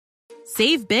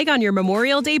Save big on your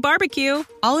Memorial Day barbecue,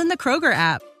 all in the Kroger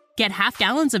app. Get half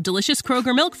gallons of delicious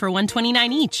Kroger milk for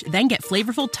 $1.29 each. Then get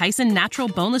flavorful Tyson natural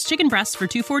boneless chicken breasts for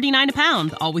 $2.49 a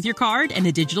pound, all with your card and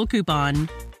a digital coupon.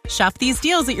 Shop these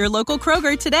deals at your local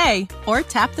Kroger today, or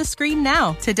tap the screen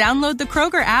now to download the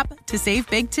Kroger app to save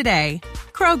big today.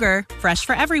 Kroger, fresh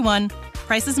for everyone.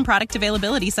 Prices and product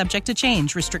availability subject to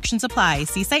change. Restrictions apply.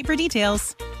 See site for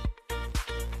details.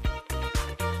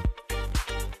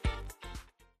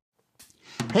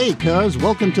 Hey, cuz,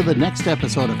 welcome to the next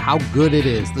episode of How Good It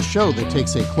Is, the show that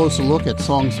takes a closer look at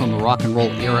songs from the rock and roll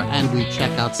era, and we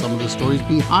check out some of the stories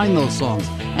behind those songs.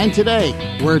 And today,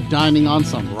 we're dining on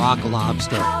some rock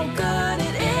lobster. How good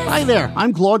it is. Hi there,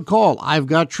 I'm Claude Call. I've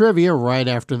got trivia right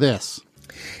after this.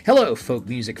 Hello, folk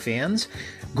music fans.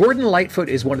 Gordon Lightfoot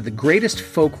is one of the greatest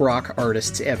folk rock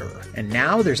artists ever, and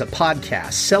now there's a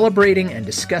podcast celebrating and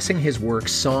discussing his work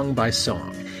song by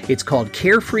song. It's called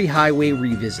Carefree Highway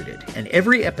Revisited, and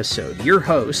every episode, your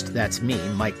host, that's me,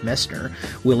 Mike Messner,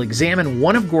 will examine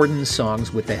one of Gordon's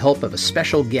songs with the help of a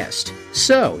special guest.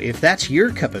 So, if that's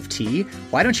your cup of tea,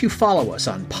 why don't you follow us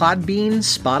on Podbean,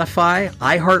 Spotify,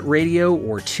 iHeartRadio,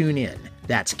 or TuneIn?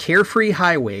 That's Carefree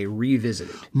Highway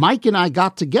Revisited. Mike and I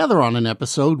got together on an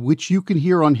episode, which you can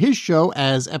hear on his show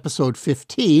as episode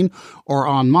 15, or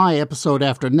on my episode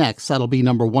after next. That'll be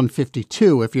number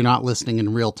 152 if you're not listening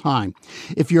in real time.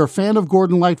 If you're a fan of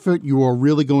Gordon Lightfoot, you are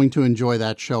really going to enjoy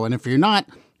that show. And if you're not,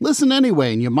 listen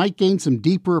anyway, and you might gain some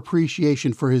deeper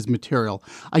appreciation for his material.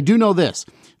 I do know this.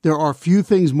 There are few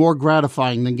things more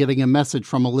gratifying than getting a message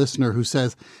from a listener who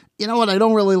says, you know what, I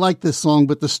don't really like this song,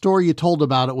 but the story you told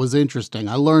about it was interesting.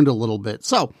 I learned a little bit.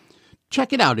 So,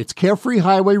 check it out. It's Carefree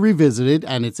Highway Revisited,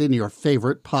 and it's in your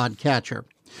favorite podcatcher.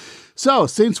 So,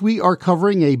 since we are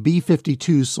covering a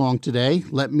B-52s song today,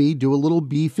 let me do a little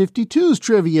B-52s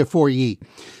trivia for ye.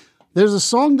 There's a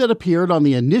song that appeared on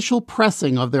the initial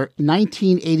pressing of their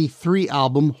 1983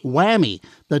 album, Whammy,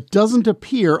 that doesn't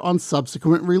appear on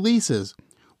subsequent releases.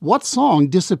 What song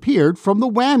disappeared from the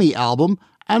Whammy album,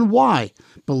 and why?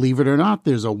 Believe it or not,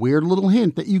 there's a weird little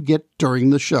hint that you get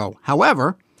during the show.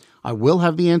 However, I will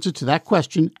have the answer to that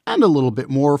question, and a little bit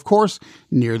more, of course,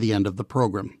 near the end of the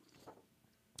program.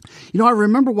 You know, I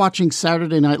remember watching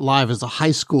Saturday Night Live as a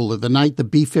high schooler the night the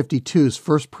B-52s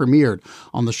first premiered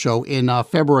on the show in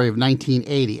February of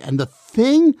 1980. And the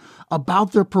thing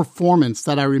about their performance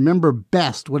that I remember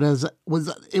best was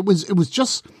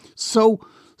just so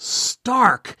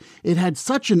stark. It had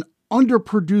such an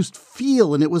underproduced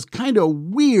feel, and it was kind of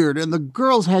weird, and the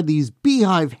girls had these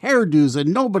beehive hairdos,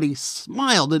 and nobody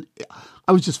smiled, and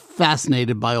I was just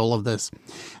fascinated by all of this.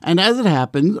 And as it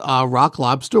happened, Rock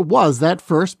Lobster was that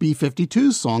first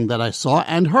B-52s song that I saw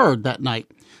and heard that night.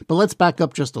 But let's back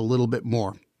up just a little bit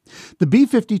more. The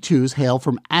B-52s hail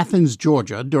from Athens,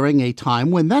 Georgia, during a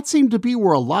time when that seemed to be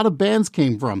where a lot of bands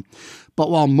came from.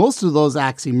 But while most of those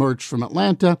acts emerged from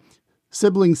Atlanta,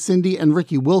 siblings Cindy and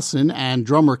Ricky Wilson and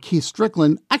drummer Keith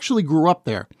Strickland actually grew up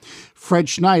there. Fred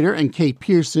Schneider and Kate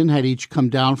Pearson had each come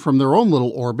down from their own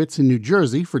little orbits in New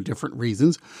Jersey for different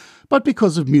reasons, but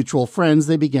because of mutual friends,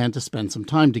 they began to spend some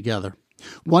time together.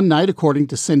 One night, according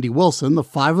to Cindy Wilson, the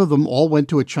five of them all went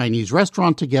to a Chinese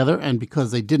restaurant together, and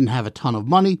because they didn't have a ton of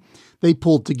money, they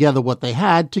pulled together what they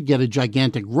had to get a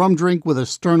gigantic rum drink with a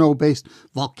sterno-based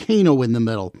volcano in the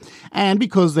middle. And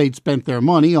because they'd spent their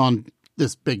money on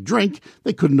this big drink,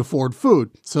 they couldn't afford food,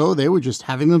 so they were just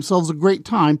having themselves a great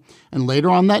time, and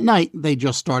later on that night, they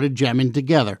just started jamming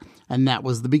together, and that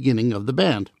was the beginning of the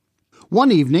band.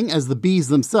 One evening, as the Bees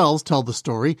themselves tell the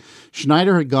story,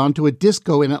 Schneider had gone to a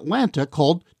disco in Atlanta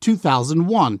called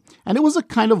 2001, and it was a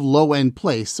kind of low-end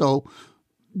place, so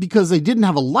because they didn't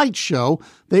have a light show,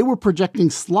 they were projecting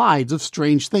slides of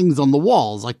strange things on the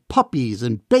walls, like puppies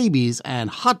and babies and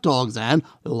hot dogs and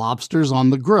lobsters on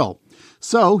the grill.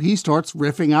 So he starts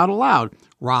riffing out aloud,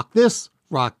 rock this,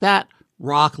 rock that,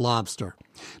 rock Lobster.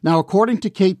 Now, according to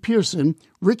Kate Pearson,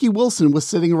 Ricky Wilson was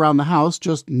sitting around the house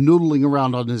just noodling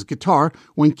around on his guitar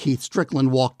when Keith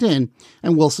Strickland walked in,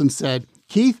 and Wilson said,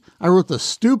 "Keith, I wrote the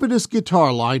stupidest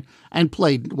guitar line," and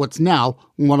played what's now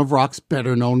one of rock's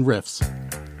better-known riffs.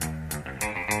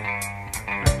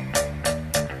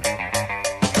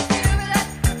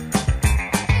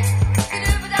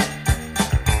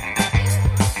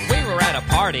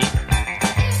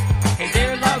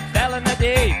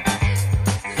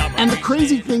 And the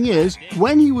crazy thing is,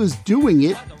 when he was doing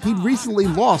it, he'd recently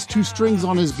lost 2 strings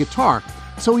on his guitar,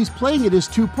 so he's playing it as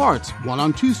 2 parts, one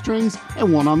on 2 strings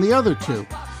and one on the other 2.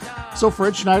 So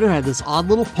Fred Schneider had this odd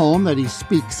little poem that he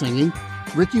speaks singing.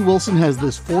 Ricky Wilson has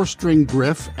this 4-string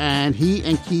riff, and he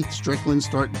and Keith Strickland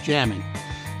start jamming.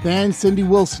 Then Cindy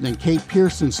Wilson and Kate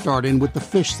Pearson starred in with the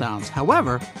fish sounds.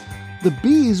 However, the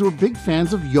Bees were big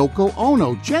fans of Yoko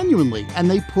Ono, genuinely, and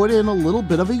they put in a little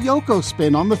bit of a Yoko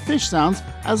spin on the fish sounds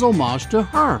as homage to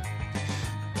her.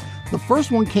 The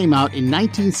first one came out in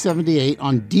 1978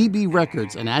 on DB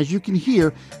Records, and as you can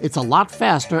hear, it's a lot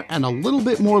faster and a little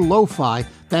bit more lo-fi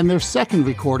than their second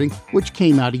recording, which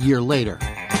came out a year later.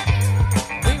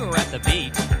 We were at the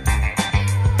beach.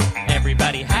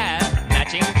 Everybody had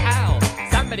matching towels.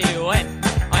 Somebody went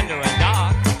under a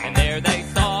dock, and there they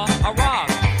saw a rock.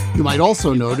 You might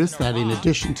also notice that in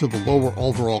addition to the lower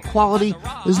overall quality,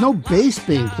 there's no bass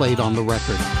being played on the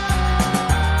record.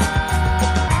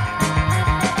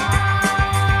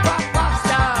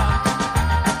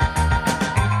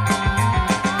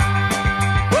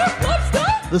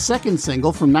 The second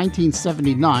single from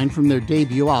 1979 from their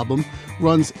debut album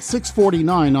runs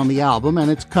 6:49 on the album, and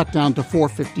it's cut down to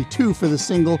 4:52 for the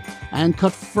single and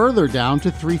cut further down to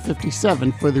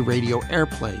 3:57 for the radio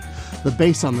airplay. The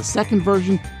bass on the second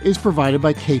version is provided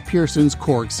by Kate Pearson's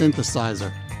Korg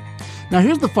synthesizer. Now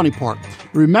here's the funny part.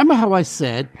 Remember how I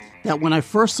said that when I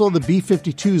first saw the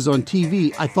B-52s on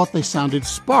TV, I thought they sounded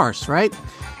sparse, right?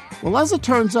 Well, as it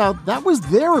turns out, that was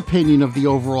their opinion of the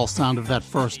overall sound of that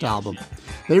first album.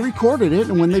 They recorded it,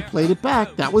 and when they played it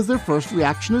back, that was their first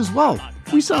reaction as well.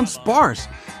 We sound sparse,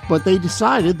 but they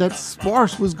decided that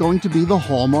sparse was going to be the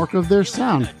hallmark of their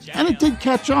sound. And it did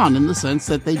catch on in the sense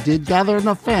that they did gather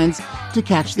enough fans to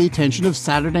catch the attention of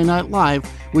Saturday Night Live,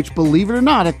 which, believe it or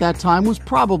not, at that time was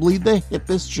probably the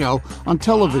hippest show on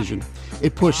television.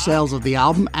 It pushed sales of the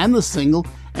album and the single,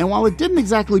 and while it didn't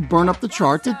exactly burn up the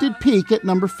charts, it did peak at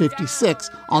number 56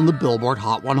 on the Billboard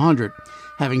Hot 100.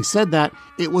 Having said that,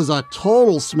 it was a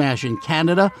total smash in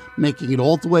Canada, making it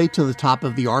all the way to the top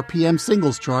of the RPM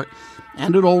singles chart,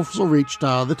 and it also reached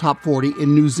the top 40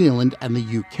 in New Zealand and the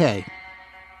UK.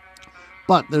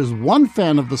 But there's one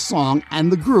fan of the song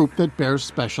and the group that bears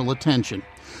special attention.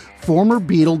 Former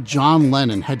Beatle John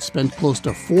Lennon had spent close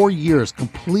to 4 years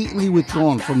completely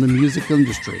withdrawn from the music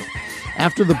industry.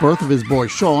 After the birth of his boy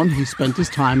Sean, he spent his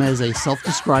time as a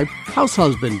self-described house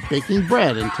husband, baking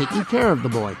bread and taking care of the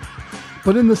boy.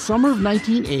 But in the summer of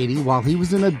 1980, while he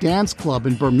was in a dance club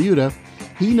in Bermuda,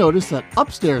 he noticed that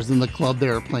upstairs in the club they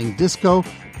were playing disco,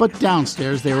 but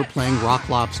downstairs they were playing Rock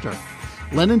Lobster.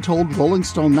 Lennon told Rolling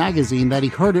Stone magazine that he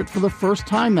heard it for the first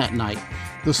time that night.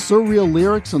 The surreal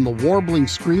lyrics and the warbling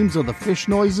screams of the fish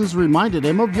noises reminded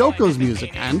him of Yoko's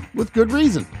music, and with good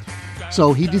reason.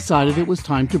 So he decided it was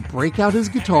time to break out his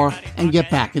guitar and get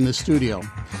back in the studio.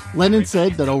 Lennon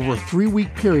said that over a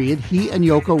 3-week period, he and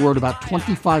Yoko wrote about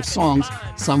 25 songs,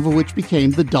 some of which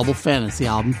became the Double Fantasy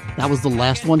album. That was the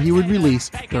last one he would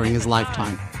release during his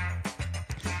lifetime.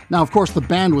 Now, of course, the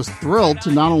band was thrilled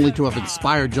to not only to have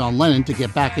inspired John Lennon to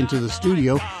get back into the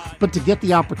studio, but to get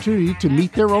the opportunity to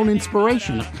meet their own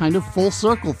inspiration, a kind of full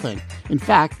circle thing. In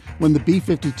fact, when the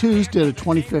B-52s did a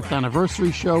 25th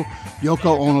anniversary show,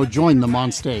 Yoko Ono joined them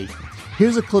on stage.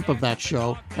 Here's a clip of that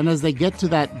show, and as they get to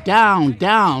that down,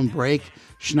 down break,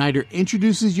 Schneider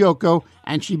introduces Yoko,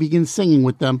 and she begins singing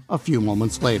with them a few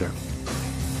moments later.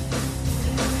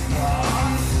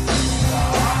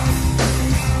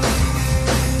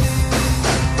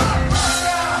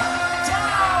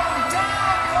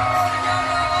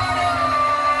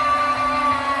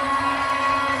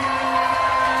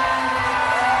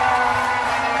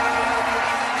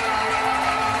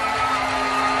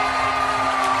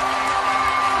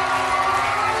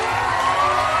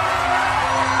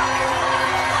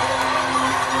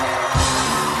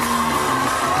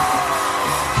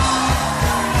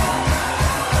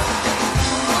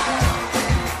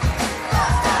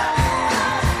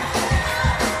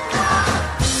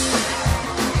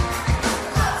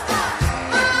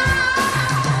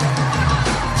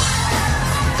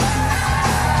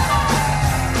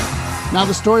 Now,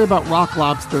 the story about Rock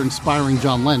Lobster inspiring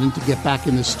John Lennon to get back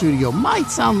in the studio might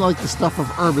sound like the stuff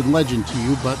of urban legend to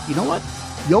you, but you know what?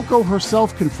 Yoko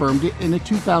herself confirmed it in a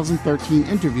 2013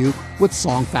 interview with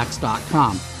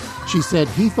Songfacts.com. She said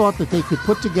he thought that they could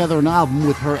put together an album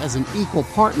with her as an equal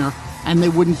partner and they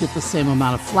wouldn't get the same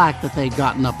amount of flack that they'd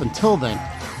gotten up until then.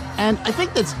 And I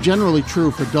think that's generally true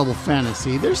for Double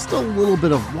Fantasy. There's still a little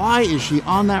bit of why is she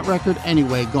on that record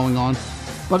anyway going on,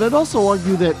 but I'd also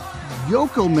argue that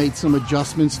Yoko made some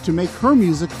adjustments to make her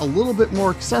music a little bit more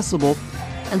accessible,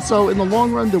 and so in the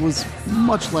long run there was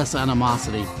much less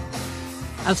animosity.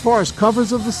 As far as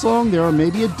covers of the song, there are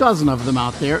maybe a dozen of them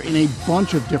out there in a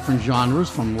bunch of different genres,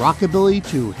 from rockabilly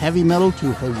to heavy metal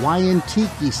to Hawaiian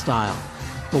tiki style.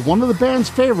 But one of the band's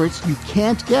favorites you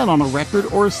can't get on a record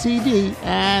or a CD,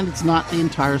 and it's not the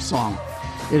entire song.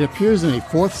 It appears in a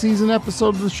 4th season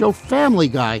episode of the show Family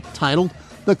Guy titled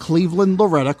The Cleveland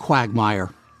Loretta Quagmire.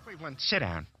 Cleveland, sit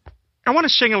down. I want to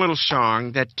sing a little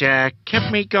song that kept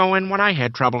me going when I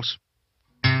had troubles.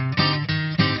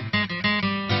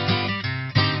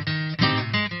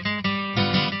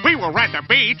 We were at the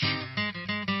beach.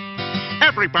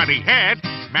 Everybody had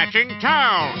matching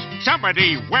towels.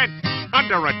 Somebody went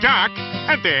under a dock,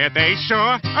 and there they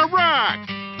saw a rock.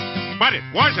 But it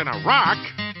wasn't a rock.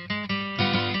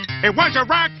 It was a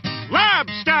rock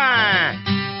lobster.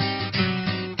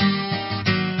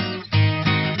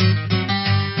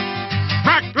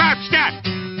 Rock lobster.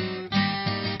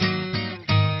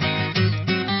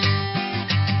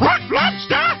 Rock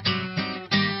lobster.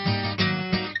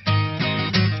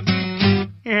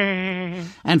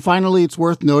 And finally, it's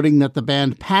worth noting that the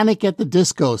band Panic at the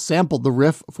Disco sampled the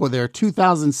riff for their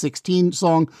 2016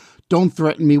 song, Don't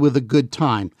Threaten Me with a Good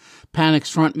Time.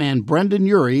 Panic's frontman Brendan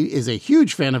Urie is a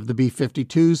huge fan of the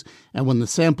B-52s, and when the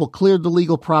sample cleared the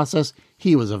legal process,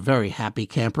 he was a very happy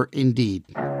camper indeed.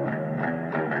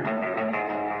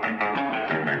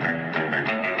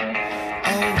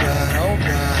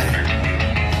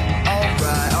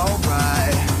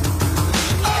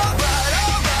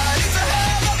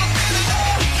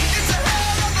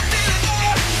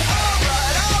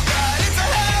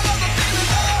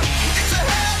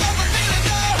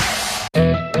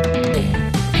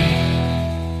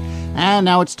 And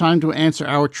now it's time to answer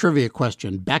our trivia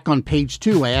question. Back on page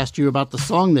 2, I asked you about the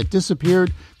song that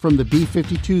disappeared from the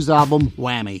B-52s album,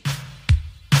 Whammy.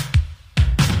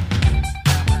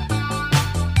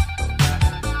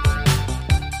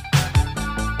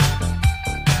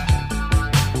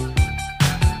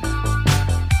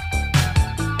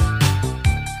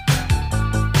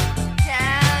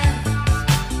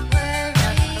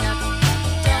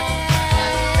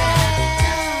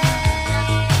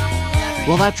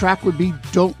 Well, that track would be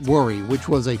Don't Worry, which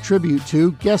was a tribute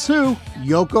to, guess who?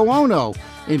 Yoko Ono.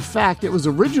 In fact, it was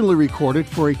originally recorded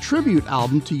for a tribute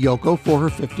album to Yoko for her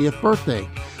 50th birthday.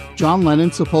 John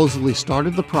Lennon supposedly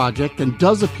started the project and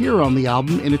does appear on the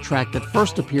album in a track that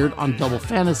first appeared on Double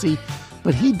Fantasy,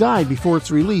 but he died before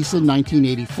its release in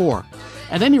 1984.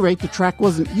 At any rate, the track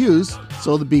wasn't used,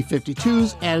 so the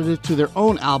B-52s added it to their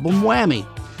own album, Whammy.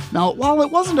 Now, while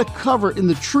it wasn't a cover in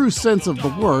the true sense of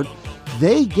the word,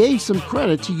 they gave some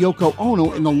credit to Yoko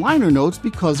Ono in the liner notes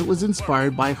because it was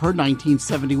inspired by her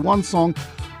 1971 song,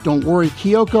 Don't Worry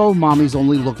Kyoko, Mommy's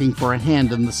Only Looking for a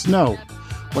Hand in the Snow.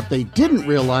 But they didn't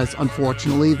realize,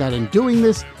 unfortunately, that in doing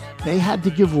this, they had to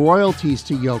give royalties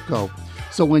to Yoko.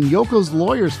 So when Yoko's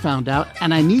lawyers found out,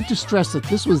 and I need to stress that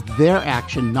this was their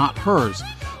action, not hers,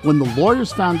 when the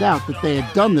lawyers found out that they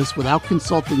had done this without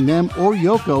consulting them or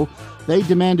Yoko, they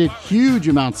demanded huge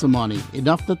amounts of money,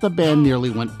 enough that the band nearly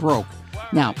went broke.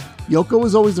 Now, Yoko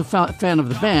was always a fan of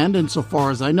the band, and so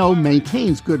far as I know,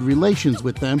 maintains good relations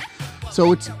with them,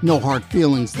 so it's no hard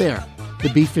feelings there. The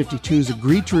B-52s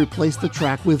agreed to replace the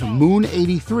track with Moon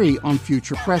 83 on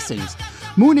future pressings.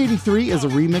 Moon 83 is a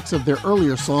remix of their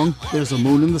earlier song, There's a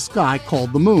Moon in the Sky,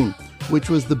 called The Moon, which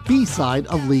was the B-side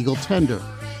of Legal Tender.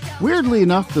 Weirdly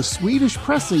enough, the Swedish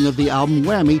pressing of the album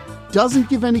Whammy doesn't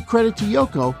give any credit to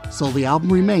Yoko, so the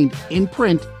album remained in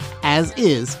print, as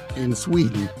is, in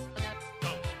Sweden.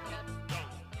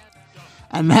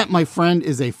 And that, my friend,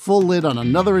 is a full lid on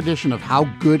another edition of How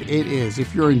Good It Is.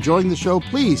 If you're enjoying the show,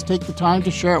 please take the time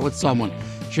to share it with someone.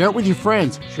 Share it with your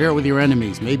friends. Share it with your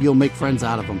enemies. Maybe you'll make friends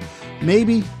out of them.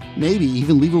 Maybe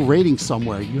even leave a rating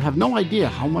somewhere. You have no idea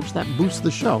how much that boosts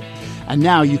the show. And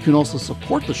now you can also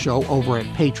support the show over at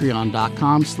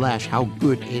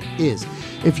patreon.com/howgooditis.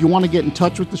 If you want to get in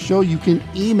touch with the show, you can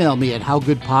email me at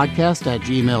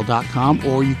howgoodpodcast@gmail.com,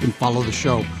 or you can follow the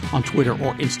show on Twitter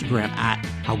or Instagram at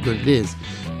howgooditis.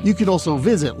 You can also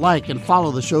visit, like, and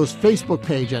follow the show's Facebook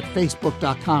page at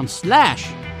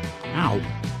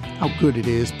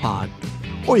facebook.com/howgooditispod.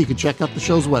 Or you can check out the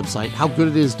show's website,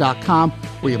 howgooditis.com,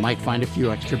 where you might find a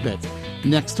few extra bits.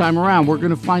 Next time around, we're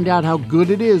going to find out how good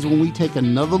it is when we take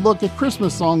another look at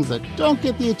Christmas songs that don't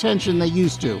get the attention they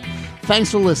used to.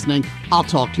 Thanks for listening. I'll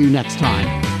talk to you next time.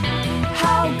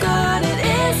 How good it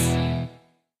is.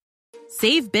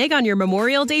 Save big on your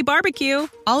Memorial Day barbecue,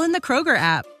 all in the Kroger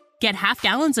app. Get half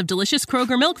gallons of delicious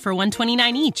Kroger milk for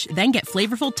 $1.29 each. Then get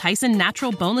flavorful Tyson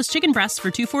natural boneless chicken breasts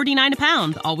for $2.49 a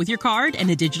pound, all with your card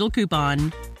and a digital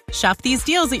coupon. Shop these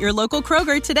deals at your local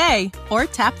Kroger today, or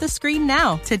tap the screen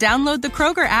now to download the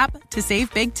Kroger app to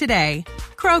save big today.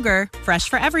 Kroger, fresh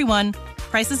for everyone.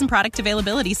 Prices and product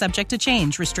availability subject to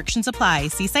change. Restrictions apply.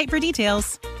 See site for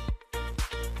details.